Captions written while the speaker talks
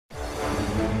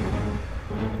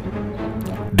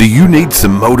Do you need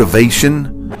some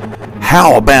motivation?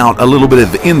 How about a little bit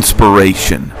of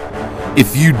inspiration?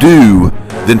 If you do,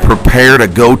 then prepare to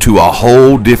go to a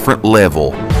whole different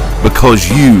level, because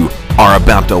you are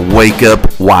about to wake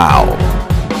up wild.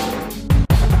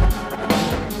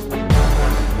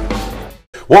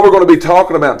 What we're going to be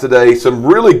talking about today, some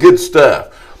really good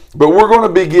stuff, but we're going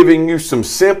to be giving you some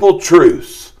simple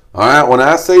truths. All right, when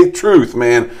I say truth,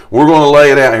 man, we're going to lay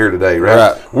it out here today,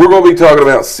 right? We're going to be talking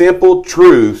about simple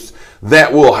truths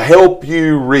that will help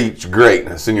you reach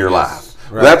greatness in your life.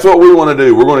 Right. That's what we want to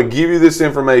do. We're going to give you this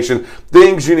information,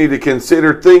 things you need to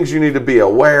consider, things you need to be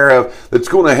aware of that's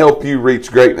going to help you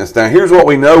reach greatness. Now, here's what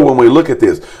we know when we look at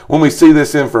this, when we see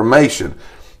this information,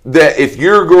 that if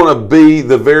you're going to be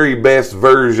the very best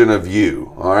version of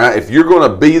you, all right, if you're going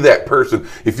to be that person,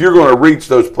 if you're going to reach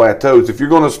those plateaus, if you're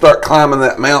going to start climbing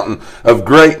that mountain of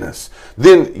greatness,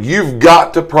 then you've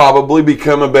got to probably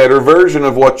become a better version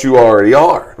of what you already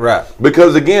are. Right.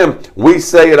 Because again, we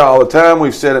say it all the time.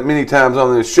 We've said it many times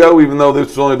on this show, even though this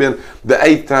has only been the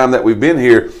 8th time that we've been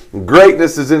here.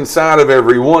 Greatness is inside of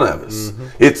every one of us.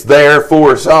 Mm-hmm. It's there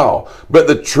for us all. But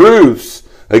the truths,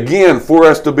 again, for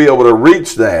us to be able to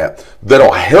reach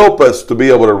that'll help us to be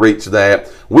able to reach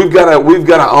that, we've got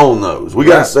to own those. We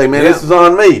got to say, man, this is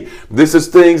on me. This is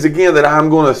things, again, that I'm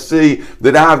going to see,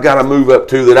 that I've got to move up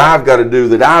to, that I've got to do,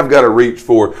 that I've got to reach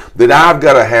for, that I've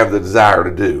got to have the desire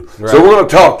to do. Right. So we're going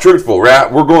to talk truthful, right?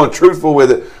 We're going truthful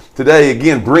with it today.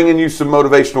 Again, bringing you some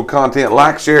motivational content.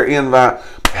 Like, share, invite.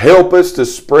 Help us to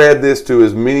spread this to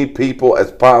as many people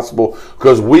as possible,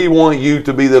 because we want you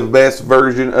to be the best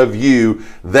version of you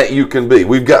that you can be.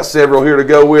 We've got several here to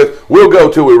go with. We'll go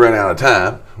till we run out of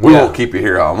time. We won't keep you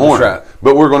here all morning. That's right.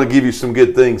 But we're going to give you some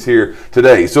good things here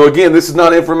today. So again, this is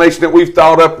not information that we've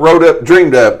thought up, wrote up,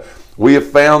 dreamed up. We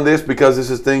have found this because this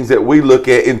is things that we look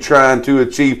at in trying to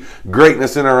achieve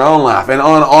greatness in our own life. And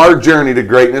on our journey to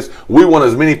greatness, we want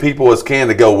as many people as can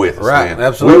to go with us. Right, man.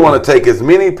 Absolutely. We want to take as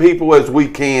many people as we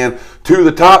can to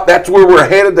the top. That's where we're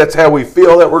headed. That's how we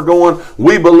feel that we're going.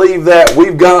 We believe that.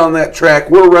 We've got on that track.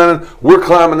 We're running. We're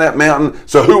climbing that mountain.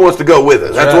 So who wants to go with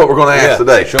us? That's what we're going to ask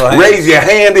today. Raise your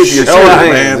hand if you're sure,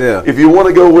 man. Yeah. If you want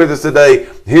to go with us today,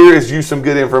 here is you some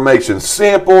good information.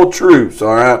 Simple truths,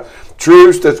 all right?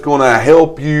 Truths that's going to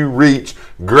help you reach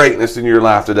greatness in your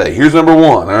life today. Here's number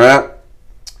one, all right?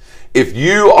 If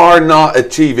you are not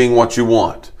achieving what you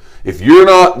want, if you're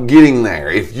not getting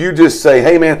there, if you just say,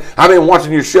 hey, man, I've been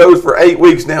watching your shows for 8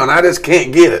 weeks now, and I just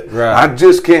can't get it. Right. I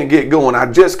just can't get going.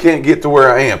 I just can't get to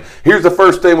where I am. Here's the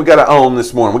first thing we got to own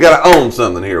this morning. We got to own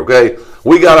something here, okay?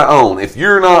 We got to own. If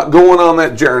you're not going on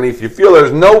that journey, if you feel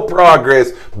there's no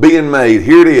progress being made,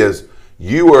 here it is.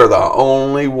 You are the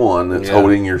only one that's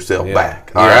holding yourself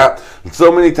back. All right?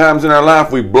 So many times in our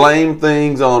life, we blame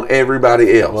things on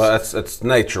everybody else. Well, that's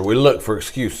nature. We look for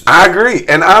excuses. I agree.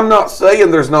 And I'm not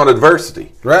saying there's not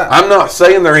adversity. Right. I'm not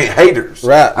saying there ain't haters.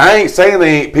 Right. I ain't saying there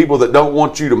ain't people that don't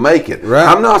want you to make it. Right.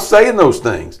 I'm not saying those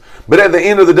things. But at the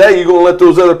end of the day, you're going to let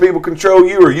those other people control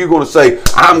you, or are you going to say,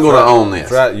 I'm going to own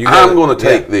this. Right. I'm going to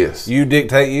take this. You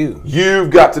dictate you. You've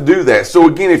got to do that. So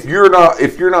again, if you're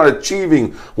not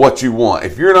achieving what you want,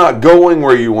 if you're not going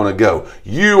where you want to go,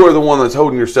 you are the one that's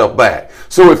holding yourself back.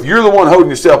 So if you're the one holding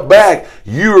yourself back,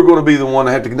 you are going to be the one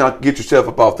that have to not get yourself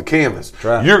up off the canvas.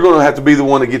 Right. You're going to have to be the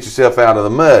one to get yourself out of the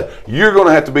mud. You're going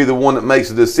to have to be the one that makes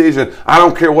a decision. I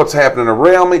don't care what's happening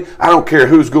around me. I don't care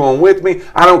who's going with me.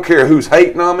 I don't care who's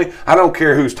hating on me. I don't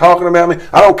care who's talking about me.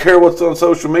 I don't care what's on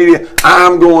social media.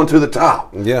 I'm going to the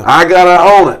top. Yeah. I got to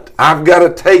own it. I've got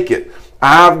to take it.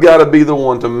 I've got to be the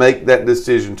one to make that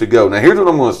decision to go. Now, here's what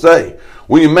I'm going to say.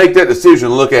 When you make that decision,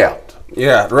 look out.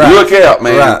 Yeah, right. Look out,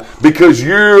 man. Right. Because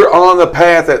you're on the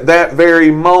path at that very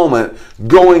moment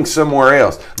going somewhere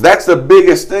else. That's the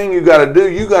biggest thing you got to do.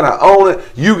 You got to own it.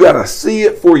 You got to see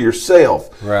it for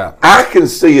yourself. Right. I can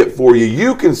see it for you.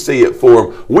 You can see it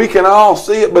for them. We can all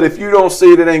see it, but if you don't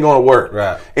see it, it ain't going to work.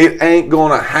 Right. It ain't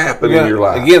going to happen in your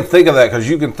life. Again, think of that, because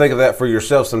you can think of that for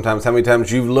yourself sometimes. How many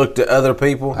times you've looked at other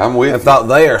people and thought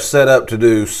they are set up to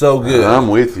do so good. I'm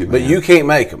with you, man. But you can't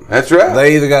make them. That's right.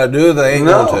 They either got to do it or they ain't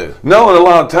going to. No, and a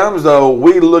lot of times, though,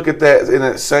 we look at that in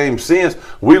that same sense.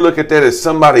 We look at that as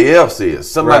somebody else is.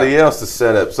 Somebody else is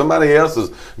set up. Somebody else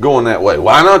is going that way.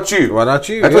 Why not you? Why not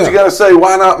you? That's what you got to say.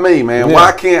 Why not me, man? Yeah.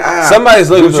 Why can't I? Somebody's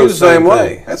looking at you the same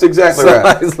way. That's exactly right.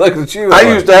 Somebody's looking at you. I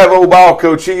used to have an old ball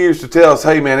coach. He used to tell us,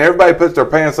 hey, man, everybody puts their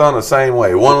pants on the same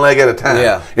way, one leg at a time.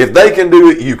 Yeah. If they can do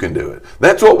it, you can do it.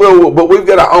 That's what but we've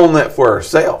got to own that for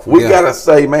ourselves. We got to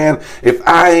say, man, if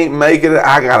I ain't making it,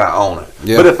 I got to own it.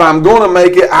 Yeah. But if I'm going to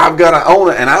make it, I've got to own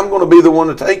it, and I'm going to be the one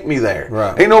to take me there.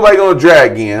 Right. Ain't nobody going to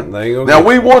drag in. Now,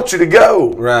 we want you to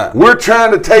go. Right. We're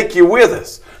trying to take you with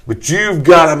us. But you've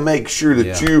got to make sure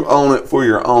that you own it for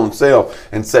your own self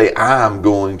and say, I'm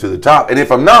going to the top. And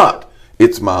if I'm not,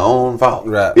 it's my own fault.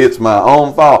 Right. It's my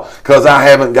own fault because I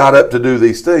haven't got up to do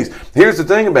these things. Here's the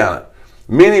thing about it.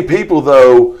 Many people,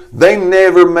 though, they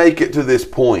never make it to this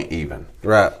point even.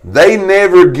 Right. They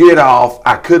never get off,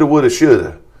 I coulda, woulda,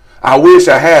 shoulda. I wish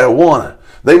I had a wanna.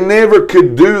 They never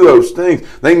could do those things.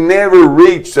 They never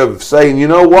reached of saying, you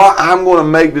know what, I'm going to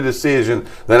make the decision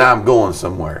that I'm going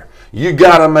somewhere. You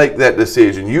got to make that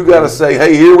decision. You got to say,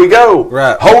 hey, here we go.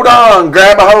 Right. Hold on,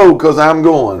 grab a hold because I'm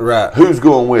going. Right. Who's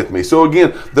going with me? So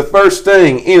again, the first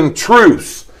thing in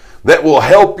truth that will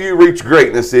help you reach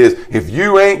greatness is if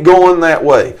you ain't going that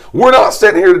way. We're not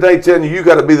sitting here today telling you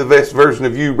got to be the best version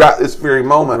of you right this very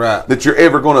moment that you're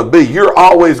ever going to be. You're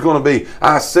always going to be.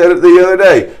 I said it the other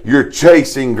day. You're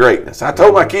chasing greatness. I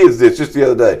told my kids this just the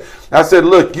other day. I said,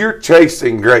 look, you're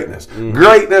chasing greatness.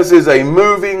 Greatness is a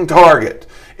moving target.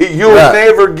 You'll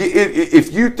never get,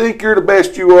 if you think you're the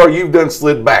best you are, you've done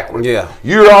slid backwards. Yeah.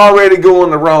 You're already going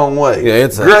the wrong way. Yeah,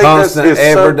 it's a constant,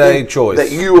 everyday choice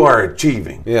that you are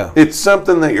achieving. Yeah. It's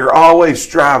something that you're always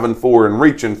striving for and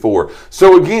reaching for.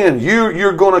 So again,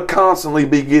 you're going to constantly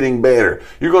be getting better.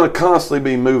 You're going to constantly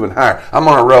be moving higher. I'm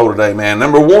on a roll today, man.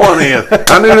 Number one is,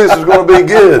 I knew this was going to be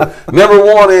good. Number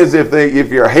one is if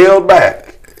you're held back,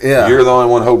 you're the only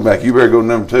one holding back. You better go to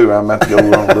number two. I'm about to go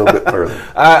on a little bit further.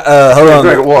 Hold on.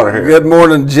 Drink of water here. Good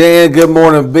morning, Jan. Good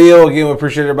morning, Bill. Again, we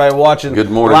appreciate everybody watching.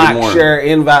 Good morning. Like, good morning. share,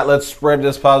 invite. Let's spread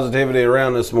this positivity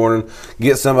around this morning.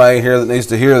 Get somebody here that needs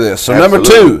to hear this. So Absolutely.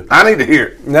 Number two. I need to hear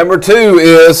it. Number two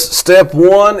is step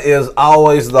one is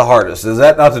always the hardest. Is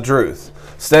that not the truth?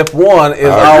 Step one is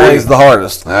always the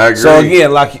hardest. I agree. So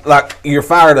again, like you're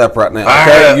fired up right now.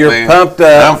 Fired up, you're man. pumped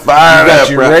up. I'm fired up.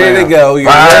 You're right ready now. to go.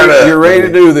 You're ready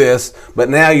to do this. But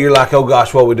now you're like, oh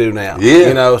gosh, what we do now? Yeah.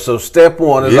 You know. So step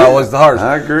one is always the hardest.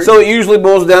 I agree. So it usually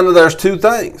boils down to there's two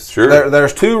things. Sure.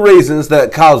 There's two reasons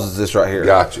that causes this right here.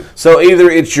 Gotcha. So either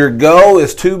it's your goal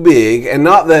is too big, and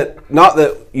not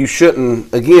that you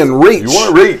shouldn't again reach. You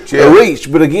want to reach,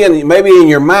 reach, but again, maybe in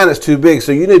your mind it's too big,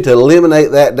 so you need to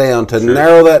eliminate that down, to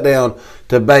narrow that down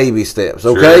to baby steps.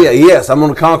 Okay, yes, I'm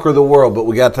going to conquer the world, but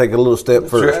we got to take a little step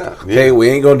first. Right. Yeah. Okay, we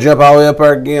ain't going to jump all the way up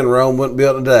there again. Rome wasn't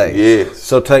built today. Yes.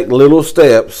 So take little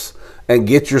steps and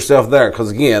get yourself there,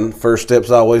 because again, first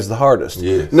step's always the hardest.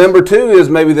 Yes. Number two is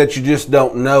maybe that you just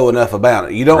don't know enough about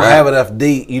it. You don't have enough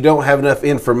you don't have enough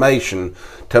information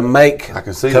to make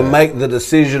make the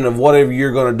decision of whatever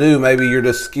you're going to do. Maybe you're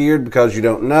just scared because you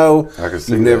don't know.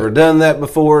 You've never done that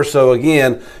before. So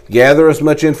again, gather as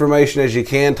much information as you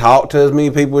can. Talk to as many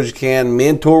people as you can.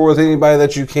 Mentor with anybody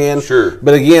that you can. Sure.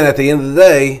 But again, at the end of the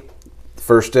day,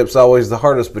 first step's always the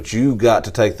hardest, but you got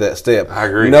to take that step. I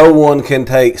agree. No one can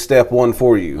take step one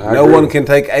for you. No one can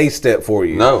take a step for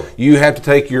you. No. You have to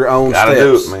take your own steps. You got to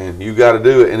do it, man. You got to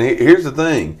do it. And here's the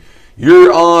thing.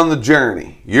 You're on the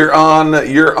journey. You're on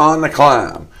the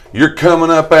climb. You're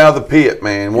coming up out of the pit,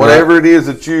 man. Whatever it is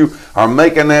that you are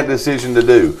making that decision to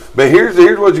do. But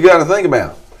here's what you got to think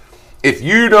about. If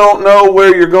you don't know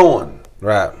where you're going,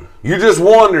 you're just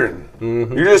wandering.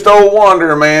 You're just old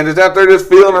wanderer, man. Just out there, just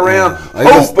feeling around,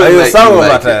 hoping that you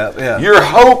make it. You're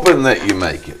hoping that you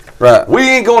make it. Right. We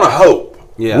ain't gonna hope.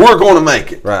 Yeah. We're going to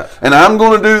make it. Right. And I'm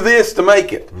going to do this to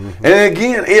make it. And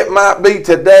again, it might be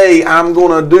today. I'm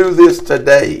going to do this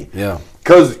today. Yeah.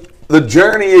 Because the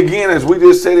journey, again, as we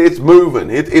just said, it's moving.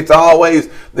 It's always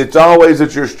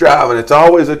that you're striving. It's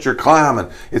always that you're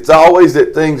climbing. It's always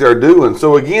that things are doing.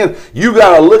 So again, you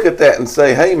got to look at that and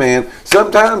say, hey, man,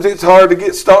 sometimes it's hard to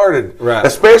get started. Right.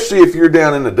 Especially if you're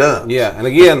down in the dumps. Yeah. And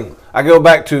again, I go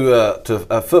back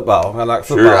to football. I like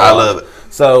football. Sure, I love it.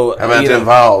 So how about them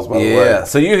Vols, by the way? Yeah,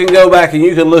 so you can go back and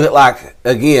you can look at, like,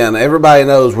 again, everybody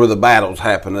knows where the battles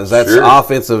happen. That's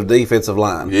offensive, defensive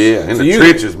line. Yeah, in the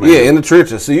trenches, man. Yeah, in the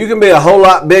trenches. So you can be a whole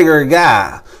lot bigger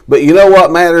guy, but you know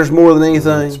what matters more than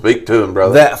anything? Speak to him,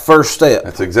 brother. That first step.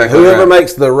 That's exactly Whoever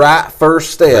makes the right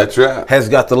first step has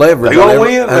got the leverage.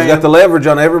 Got the leverage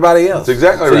on everybody else. That's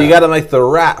exactly right. So you got to make the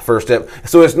right first step.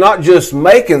 So it's not just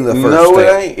making the first step. No,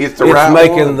 it ain't. It's the right one. It's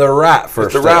making the right first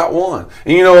step. It's the right one.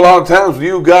 And you know, a lot of times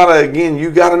you got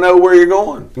to know where you're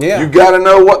going. Yeah. You got to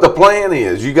know what the plan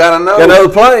is. You got to know. You got to know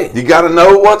the plan. You got to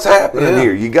know what's happening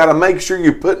here. You got to make sure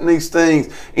you're putting these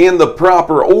things in the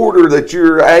proper order that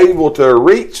you're able to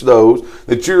reach reach those,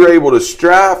 that you're able to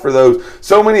strive for those.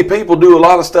 So many people do a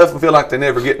lot of stuff and feel like they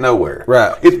never get nowhere.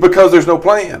 Right. It's because there's no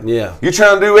plan. Yeah. You're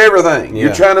trying to do everything. Yeah.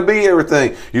 You're trying to be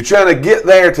everything. You're trying to get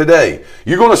there today.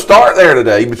 You're going to start there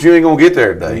today, but you ain't going to get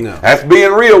there today. No. That's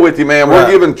being real with you, man. Right.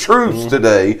 We're giving truths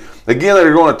today, again, that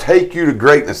are going to take you to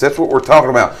greatness. That's what we're talking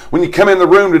about. When you come in the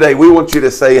room today, we want you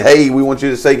to say, hey, we want you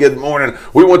to say good morning.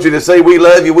 We want you to say we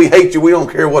love you, we hate you, we don't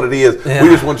care what it is. Yeah. We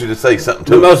just want you to say something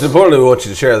to us. Most importantly, we want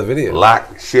you to share the video.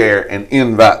 Like, share, and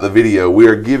invite the video. We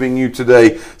are giving you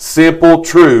today simple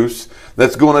truths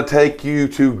that's going to take you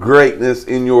to greatness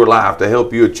in your life to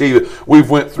help you achieve it. We've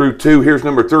went through 2. Here's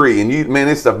number 3. And man,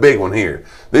 it's a big one here.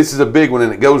 This is a big one,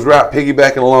 and it goes right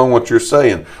piggybacking along what you're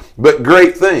saying. But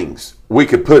great things, we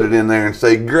could put it in there and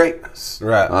say greatness.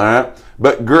 Right. All right.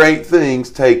 But great things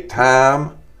take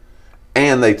time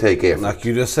and they take effort. Like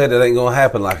you just said, it ain't going to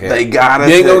happen like that. They got it.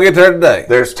 You ain't going to get there today.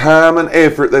 There's time and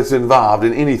effort that's involved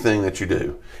in anything that you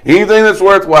do. Anything that's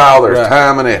worthwhile, there's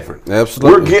time and effort.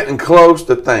 Absolutely. We're getting close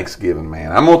to Thanksgiving,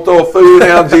 man. I'm going to throw a food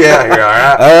analogy out here, all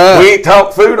right? We ain't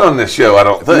talk food on this show, I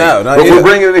don't think. No, not but yet. We're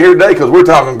bringing it here today because we're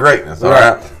talking greatness, all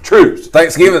right? Truth.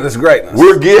 Thanksgiving is greatness.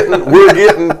 We're getting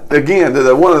again,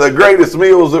 to one of the greatest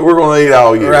meals that we're going to eat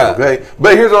all year, okay?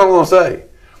 But here's what I'm going to say.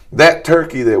 That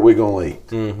turkey that we're going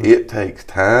to eat, it takes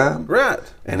time. Right.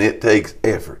 And it takes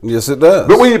effort. Yes, it does.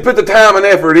 But when you put the time and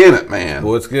effort in it, man.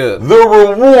 Well, it's good. The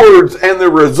rewards and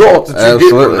the results that you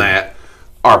get from that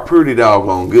are pretty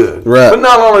doggone good. Right. But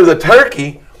not only the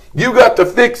turkey, you got the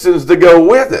fixings to go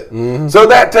with it. Mm-hmm. So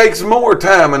that takes more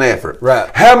time and effort. Right.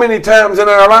 How many times in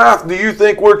our life do you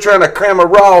think we're trying to cram a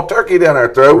raw turkey down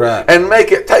our throat and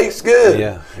make it taste good?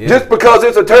 Yeah. Just because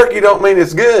it's a turkey don't mean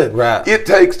it's good. Right. It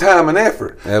takes time and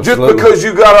effort. Absolutely. Just because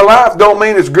you got a life don't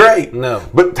mean it's great. No.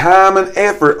 But time and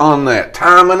effort on that.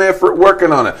 Time and effort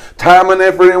working on it. Time and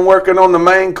effort in working on the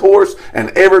main course and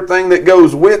everything that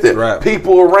goes with it. Right.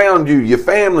 People around you, your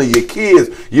family, your kids,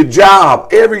 your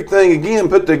job, everything again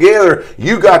put together.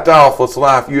 You got the awfulest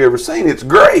life you ever seen. It's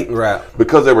great. Right.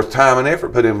 Because there was time and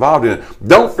effort put involved in it.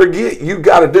 Don't forget, you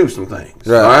got to do some things.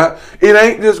 Right. All right? It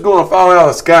ain't just going to fall out of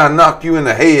the sky and knock you in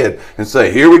the head and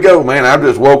say, here we go, man. I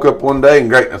just woke up one day and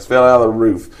greatness fell out of the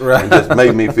roof and just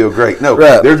made me feel great. No,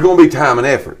 there's going to be time and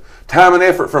effort. Time and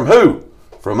effort from who?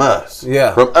 From us.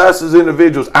 Yeah. From us as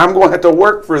individuals. I'm going to have to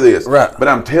work for this. Right. But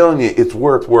I'm telling you, it's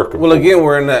worth working Well, for. again,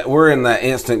 we're in that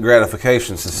instant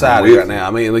gratification society right now. I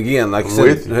mean, again, like you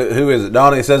said, who is it?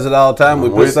 Donnie says it all the time. We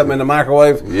put something in the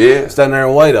microwave, stand there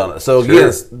and wait on it. So again,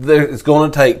 it's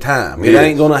going to take time. It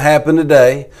ain't going to happen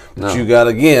today, but you got to,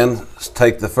 again,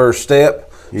 take the first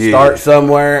step. Start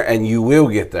somewhere, and you will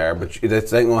get there. But it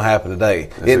ain't going to happen today.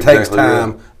 It takes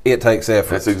time. It takes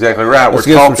effort. That's exactly right. Let's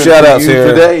We're talking some shout outs to you here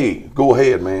today. Go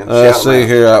ahead, man. Let's see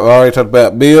here. I've already talked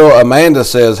about Bill. Amanda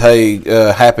says, hey,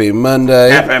 happy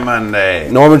Monday. Happy Monday.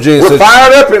 Norma Jean We're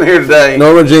fired up in here today.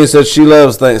 Norma Jean says she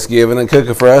loves Thanksgiving and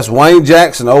cooking for us. Wayne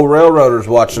Jackson, old railroader's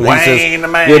watching. Wayne, he says, the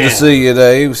man. Good to see you,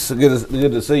 Dave.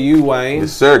 Good to see you, Wayne.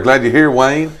 Yes, sir. Glad you're here,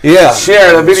 Wayne. Yeah.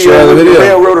 Share the video with your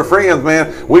railroader friends,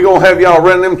 man. We're going to have y'all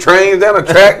running them trains down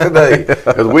the track today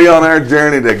because we on our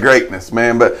journey to greatness,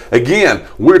 man. But again,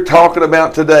 we're talking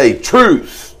about today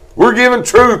truths. We're giving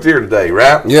truth here today,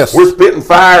 right? Yes. We're spitting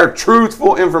fire,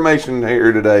 truthful information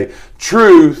here today.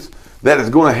 Truth that is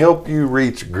going to help you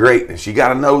reach greatness. You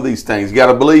got to know these things. You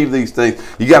got to believe these things.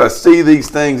 You got to see these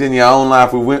things in your own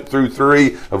life. We went through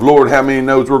 3 of Lord, how many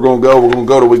notes we're going to go. We're going to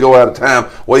go till we go out of time.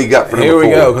 What you got for number 4? Here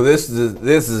we go, because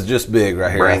this is just big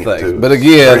right here, Bring I think. it to us. But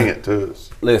again, bring it to us.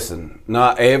 Listen,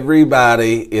 not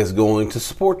everybody is going to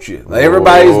support you.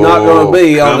 Everybody's not going to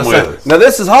be on the same. Now,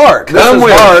 this is hard. This is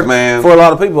hard, man, for a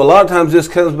lot of people. A lot of times this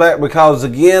comes back because,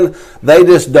 again, they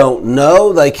just don't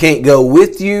know. They can't go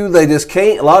with you. They just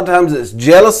can't. A lot of times it's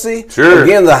jealousy. Sure.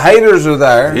 Again, the haters are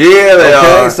there. Yeah, they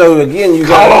are. So, again, you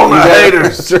call on the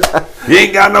haters. You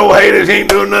ain't got no haters. You ain't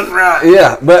doing nothing right.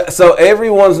 Yeah, but so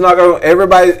everyone's not going to,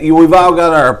 everybody, we've all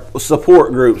got our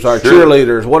support groups, our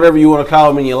cheerleaders, whatever you want to call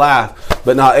them in your life,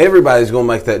 but not everybody's going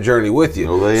to make that journey with you.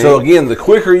 No, so again, the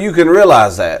quicker you can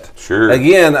realize that. Sure.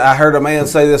 Again, I heard a man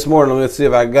say this morning, let's see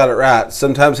if I got it right.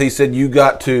 Sometimes he said you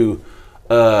got to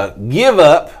give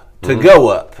up to go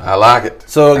up. I like it.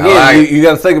 So again, you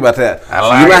got to think about that.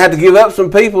 You might have to give up some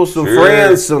people, some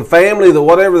friends, some family,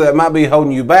 whatever that might be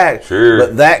holding you back. Sure.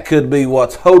 But that could be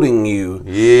what's holding you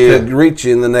to reach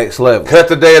you in the next level. Cut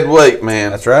the dead weight,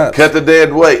 man. That's right. Cut the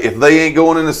dead weight. If they ain't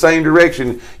going in the same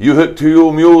direction, you hook 2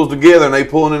 old mules together and they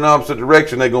pulling in the opposite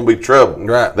direction, they're going to be trouble.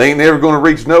 Right. They ain't never going to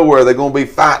reach nowhere. They're going to be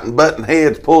fighting, butting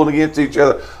heads, pulling against each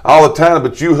other all the time.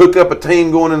 But you hook up a team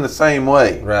going in the same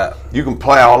way. Right. You can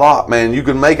plow a lot, man. You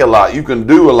can make a lot. You can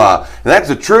do a lot. And that's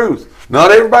the truth. Not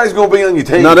everybody's going to be on your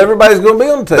team. Not everybody's going to be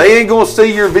on the team. They ain't going to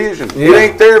see your vision. It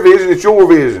ain't their vision, it's your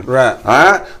vision. Right. All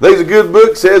right? There's a good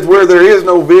book says where there is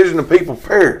no vision, the people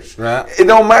perish. Right. It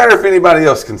don't matter if anybody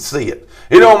else can see it.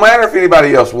 It don't matter if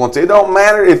anybody else wants it. It don't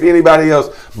matter if anybody else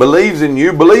believes in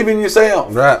you. Believe in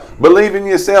yourself. Right. Believe in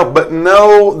yourself. But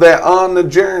know that on the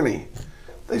journey,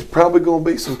 there's probably going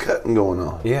to be some cutting going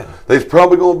on. Yeah. There's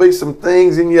probably going to be some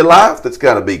things in your life that's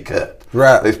got to be cut.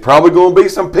 Right. There's probably going to be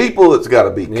some people that's got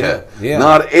to be cut. Yeah.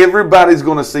 Not everybody's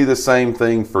going to see the same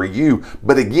thing for you.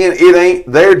 But again, it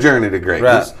ain't their journey to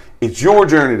greatness. Right. It's your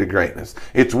journey to greatness.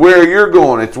 It's where you're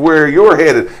going. It's where you're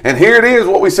headed. And here it is,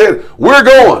 what we said. We're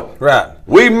going. Right.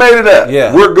 We made it up.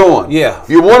 Yeah. We're going. Yeah. If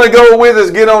you want to go with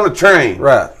us, get on the train.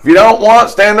 Right. If you don't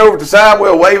want, stand over to the side.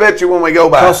 We'll wave at you when we go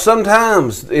by. Because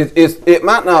sometimes it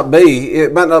might not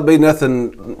be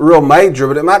nothing real major,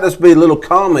 but it might just be little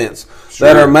comments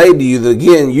that are made to you that,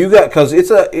 again, you got, because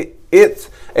it's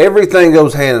everything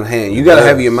goes hand in hand. You got to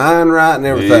have your mind right and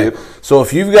everything. Yep. So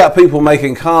if you've got people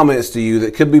making comments to you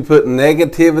that could be putting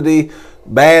negativity,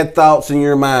 bad thoughts in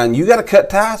your mind, you got to cut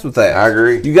ties with that. I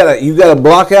agree. You got to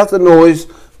block out the noise.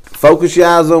 Focus your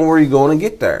eyes on where you're going and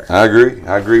get there. I agree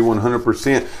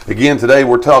 100%. Again, today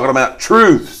we're talking about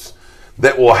truths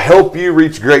that will help you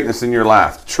reach greatness in your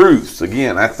life. Truths,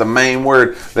 again, that's the main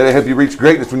word that'll help you reach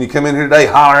greatness. When you come in here today,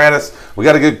 holler at us. We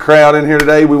got a good crowd in here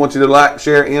today. We want you to like,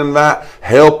 share, invite.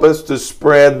 Help us to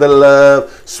spread the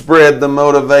love, spread the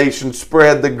motivation,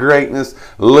 spread the greatness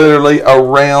literally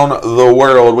around the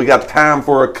world. We got time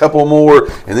for a couple more,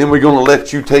 and then we're going to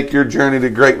let you take your journey to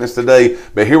greatness today.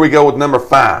 But here we go with number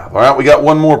 5. All right, we got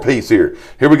one more piece here.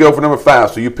 Here we go for number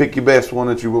 5. So you pick your best one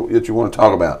that you want to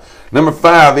talk about. Number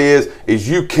 5 is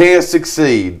you can't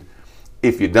succeed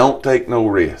if you don't take no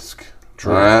risk.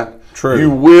 True. All right? True. You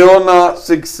will not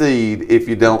succeed if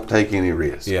you don't take any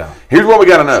risk. Yeah. Here's what we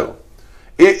got to know.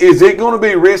 Is it going to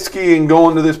be risky in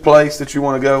going to this place that you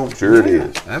want to go? Sure it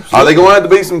is. Absolutely. Are they going to have to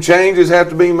be some changes have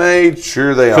to be made?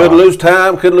 Sure they are. Could lose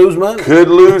time, could lose money. Could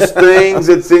lose things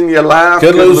that's in your life.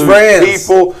 Could lose friends.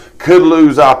 People. Could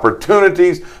lose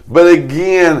opportunities. But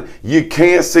again, you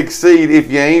can't succeed if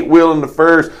you ain't willing to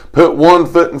first put one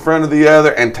foot in front of the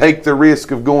other and take the risk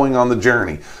of going on the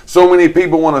journey. So many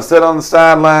people want to sit on the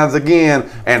sidelines again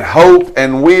and hope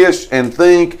and wish and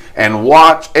think and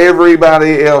watch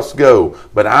everybody else go.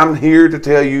 But I'm here to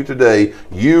tell you today,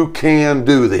 you can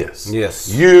do this.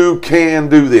 Yes. You can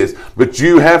do this. But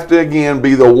you have to, again,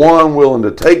 be the one willing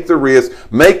to take the risk,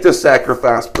 make the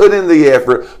sacrifice, put in the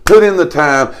effort, put in the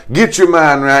time, get your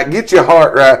mind right, get your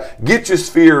heart right, get your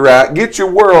sphere right, get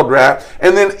your world right,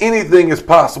 and then anything is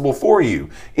possible for you.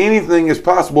 Anything is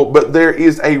possible, but there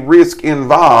is a risk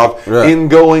involved in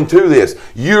going to this.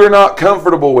 You're not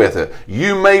comfortable with it.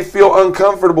 You may feel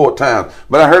uncomfortable at times,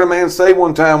 but I heard a man say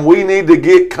one time, we need to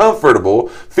get comfortable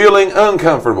feeling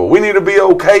uncomfortable. We need to be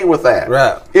okay with that.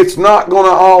 Right. It's not going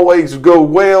to always go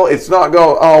well. It's not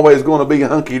always going to be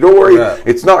hunky-dory. Right.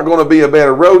 It's not going to be a bed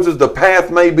of roses. The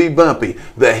path may be bumpy.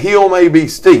 The hill may be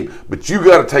steep, but you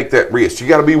got to take that risk. You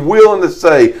got to be willing to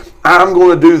say, I'm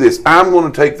going to do this. I'm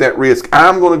going to take that risk.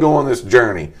 I'm going to go on this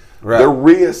journey. Right. The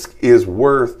risk is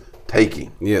worth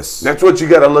taking. Yes. That's what you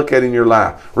got to look at in your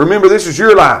life. Remember, this is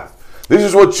your life. This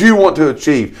is what you want to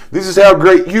achieve. This is how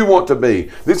great you want to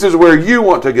be. This is where you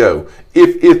want to go.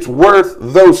 If it's worth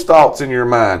those thoughts in your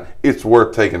mind, it's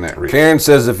worth taking that risk. Karen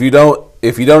says if you don't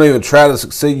even try to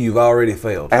succeed, you've already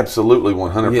failed. Absolutely,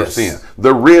 100%. Yes.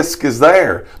 The risk is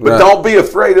there, but don't be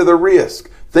afraid of the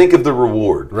risk. Think of the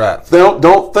reward. Right.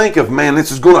 Don't think of, man, this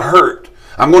is going to hurt.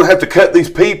 I'm going to have to cut these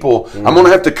people. I'm going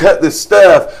to have to cut this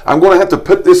stuff. I'm going to have to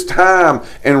put this time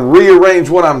and rearrange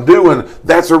what I'm doing.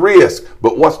 That's a risk.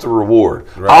 But what's the reward?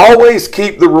 Right. Always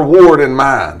keep the reward in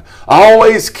mind.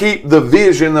 Always keep the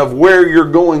vision of where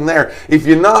you're going there. If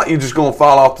you're not, you're just going to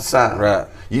fall off the side. Right.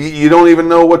 You don't even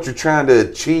know what you're trying to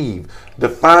achieve.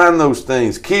 Define those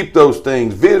things. Keep those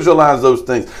things. Visualize those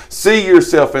things. See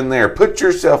yourself in there. Put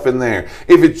yourself in there.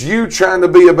 If it's you trying to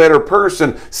be a better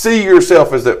person, see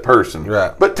yourself as that person.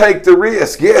 Right. But take the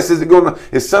risk. Yes,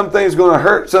 is some things going to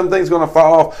hurt? Some things going to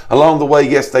fall off along the way?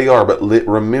 Yes, they are. But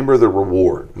remember the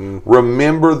reward.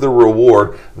 Remember the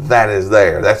reward that is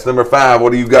there. That's number 5.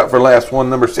 What do you got for last one?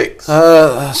 Number 6.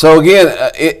 So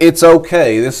again, it's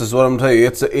okay. This is what I'm telling you.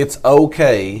 It's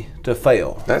okay to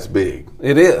fail. That's big.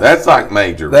 It is. That's like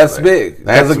major. That's big.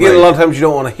 Because again, a lot of times you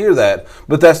don't want to hear that,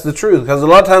 but that's the truth. Because a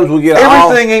lot of times we get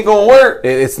everything ain't gonna work.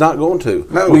 It's not going to.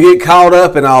 No. We get caught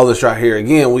up in all this right here.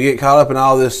 Again, we get caught up in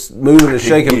all this moving and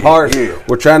shaking parts. Yeah.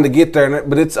 We're trying to get there,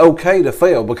 but it's okay to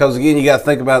fail because again, you got to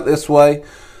think about it this way: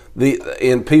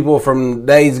 in people from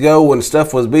days ago when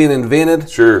stuff was being invented.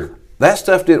 Sure. That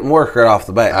stuff didn't work right off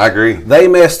the bat. I agree. They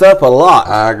messed up a lot.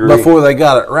 I agree. Before they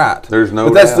got it right. There's no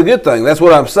But that's doubt. the good thing. That's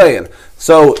what I'm saying.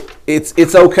 So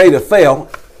it's okay to fail.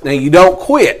 Now, you don't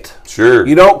quit. Sure.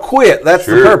 You don't quit. That's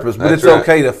the purpose. But That's it's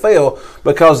okay to fail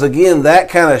because, again, that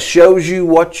kind of shows you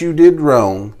what you did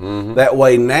wrong. That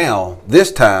way now,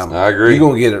 this time, I agree. you're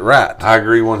going to get it right. I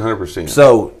agree 100%.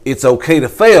 So it's okay to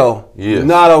fail,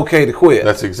 not okay to quit.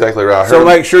 That's exactly right. So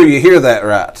make sure you hear that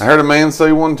right. I heard a man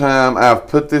say one time, I've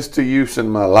put this to use in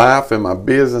my life and my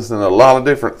business and a lot of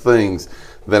different things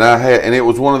that I had, and it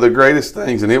was one of the greatest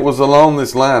things, and it was along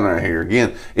this line right here.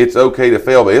 Again, it's okay to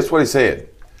fail, but it's what he said.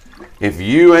 If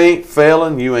you ain't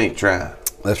failing, you ain't trying.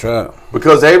 That's right.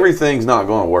 Because everything's not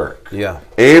going to work. Yeah.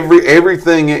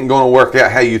 Everything isn't going to work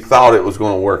out how you thought it was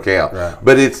going to work out. Right.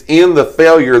 But it's in the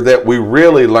failure that we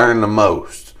really learn the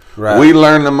most. Right. We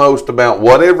learn the most about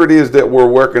whatever it is that we're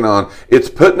working on.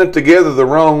 It's putting it together the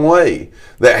wrong way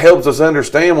that helps us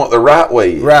understand what the right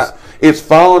way is. Right. It's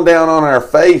falling down on our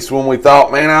face when we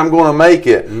thought, man, I'm going to make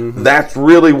it. That's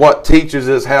really what teaches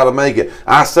us how to make it.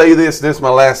 I say this, and this is my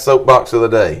last soapbox of the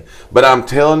day, but I'm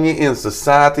telling you, in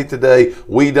society today,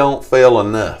 we don't fail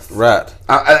enough. Right.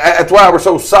 That's why we're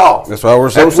so soft. That's why we're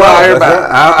so That's soft. why everybody,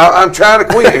 I'm trying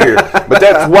to quit here, but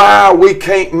that's why we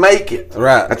can't make it.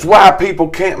 Right. That's why people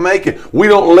can't make it. We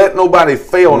don't let nobody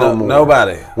fail no more.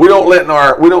 Nobody. We don't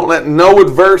let no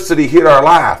adversity hit our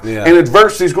life. Yeah. And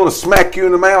adversity is going to smack you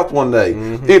in the mouth one day.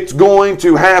 It's going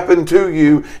to happen to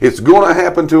you. It's going to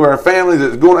happen to our families.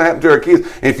 It's going to happen to our kids.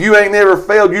 If you ain't never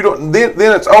failed, you don't. Then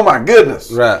it's, oh my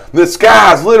goodness. Right. The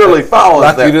sky's literally falling.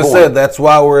 Like at that you just point. said, that's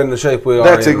why we're in the shape we are.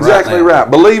 That's exactly right.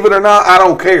 Believe it or not, I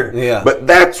don't care. Yeah. But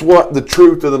that's what the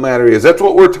truth of the matter is. That's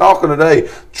what we're talking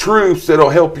today. Truths that'll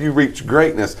help you reach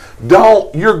greatness.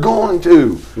 You're going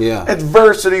to. Yeah.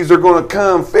 Adversities are going to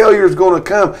come. Failure's going to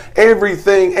come.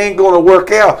 Everything ain't going to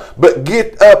work out. But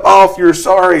get up off your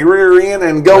sorry rear end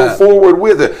and go forward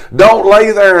with it. Don't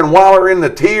lay there and waller in the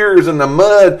tears and the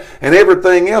mud and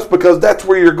everything else, because that's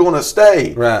where you're going to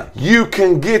stay. Right. You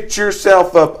can get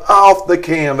yourself up off the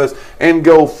canvas and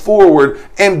go forward,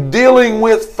 and dealing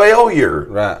with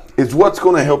failure is what's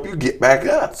going to help you get back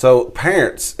up. So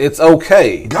parents, it's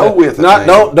okay. Go with it.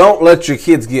 Don't let your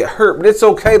kids get hurt, but it's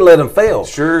okay to let them fail.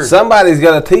 Sure. Somebody's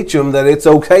got to teach them that it's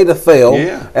okay to fail,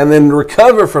 Yeah. and then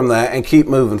recover from that and keep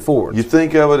moving forward. You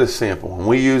think of it as simple, and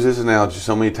we use this analogy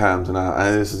so many times, and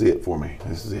this is it for me.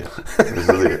 This is it. This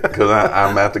is it, because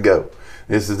I'm about to go.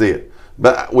 This is it.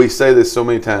 But we say this so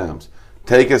many times.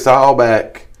 Take us all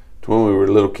back to when we were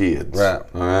little kids. Right.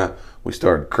 All right. We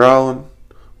started crawling.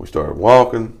 We started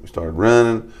walking. We started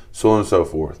running, so on and so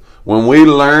forth. When we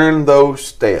learned those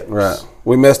steps. Right.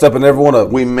 We messed up in every one of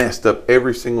them. We messed up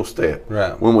every single step.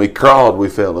 Right. When we crawled, we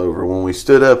fell over. When we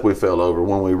stood up, we fell over.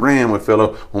 When we ran, we fell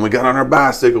over. When we got on our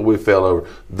bicycle, we fell over.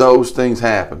 Those things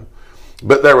happen.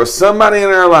 But there was somebody in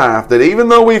our life that, even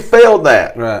though we failed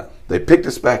that, they picked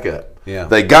us back up. Yeah.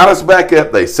 They got us back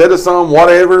up. They set us on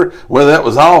whatever, whether that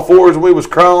was all fours and we was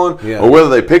crawling, or whether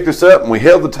they picked us up and we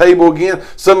held the table again.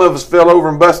 Some of us fell over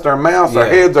and busted our mouths, our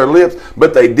heads, our lips,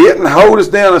 but they didn't hold us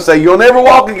down and say, "You'll never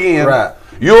walk again. Right.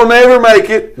 You'll never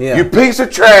make it. Yeah. You piece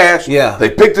of trash." Yeah.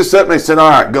 They picked us up and they said, "All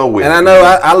right, go with it." And I know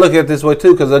I look at it this way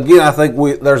too, because again, I think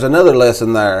there's another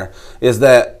lesson there, is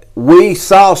that we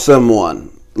saw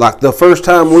someone, like the first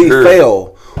time we fell,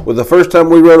 with the first time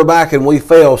we rode a bike and we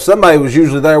fell, somebody was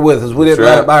usually there with us. We didn't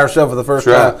ride it by ourselves for the first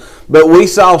time. But we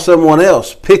saw someone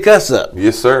else pick us up.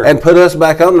 Yes, sir. And put us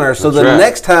back on there. So the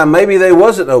next time, maybe there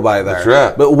wasn't nobody there. That's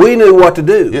right. But we knew what to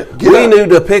do. Yeah. We knew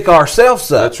to pick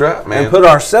ourselves up. That's right, man. And put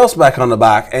ourselves back on the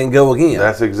bike and go again.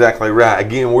 That's exactly right.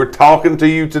 Again, we're talking to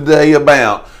you today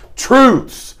about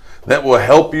truths that will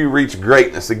help you reach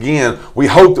greatness. Again, we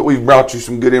hope that we've brought you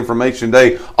some good information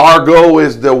today. Our goal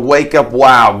is to wake up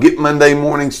wild, get Monday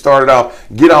morning started off,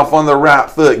 get off on the right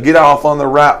foot, get off on the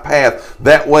right path.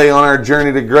 That way on our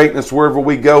journey to greatness, wherever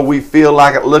we go, we feel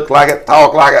like it, look like it,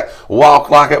 talk like it, walk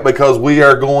like it, because we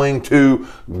are going to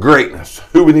greatness.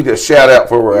 Who we need to shout out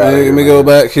for? We're out Let me go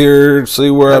back here and see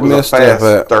where I missed up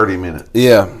at. 30 minutes.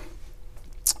 Yeah.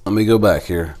 Let me go back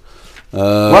here.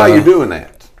 While you're doing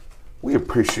that, we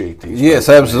appreciate these. Yes,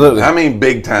 folks, absolutely. man. I mean,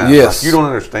 big time. Yes. Like, you don't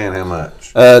understand how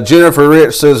much. Jennifer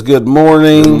Rich says, good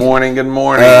morning. Good morning, good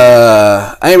morning.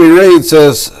 Amy Reed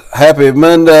says, happy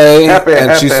Monday.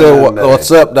 And she said, Monday.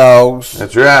 What's up, dogs?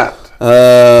 That's right.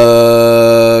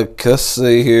 Let's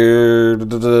see here.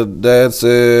 Dad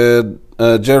said,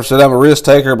 Jennifer said, I'm a risk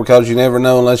taker because you never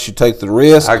know unless you take the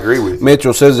risk. I agree with you.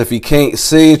 Mitchell says, if you can't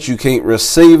see it, you can't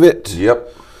receive it.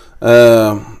 Yep.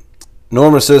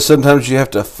 Norma says, sometimes you have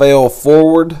to fail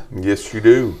forward. Yes, you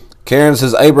do. Karen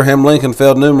says Abraham Lincoln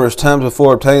failed numerous times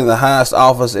before obtaining the highest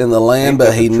office in the land,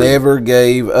 but he never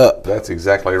gave up. That's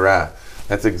exactly right.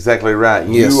 That's exactly right.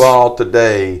 Yes. You all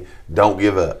today don't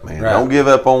give up, man. Right. Don't give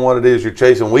up on what it is you're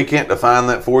chasing. We can't define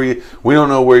that for you. We don't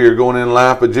know where you're going in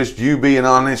life, but just you being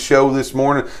on this show this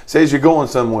morning says you're going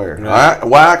somewhere. Right. All right?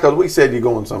 Why? Because we said you're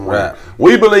going somewhere. Right.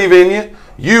 We believe in you.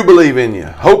 You believe in you.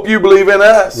 Hope you believe in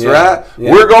us, right?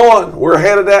 Yeah. We're going. We're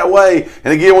headed that way.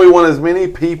 And again, we want as many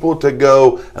people to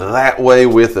go that way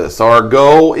with us. Our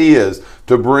goal is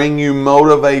to bring you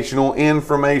motivational,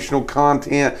 informational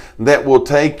content that will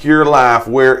take your life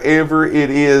wherever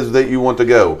it is that you want to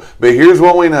go. But here's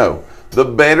what we know. The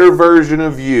better version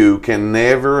of you can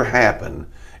never happen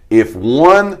if,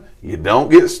 one, you don't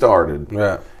get started,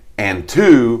 right, and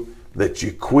two, that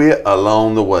you quit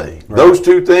along the way. Right. Those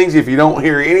two things, if you don't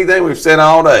hear anything we've said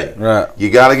all day, right, you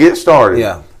got to get started.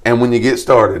 Yeah. And when you get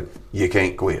started, you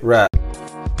can't quit. Right.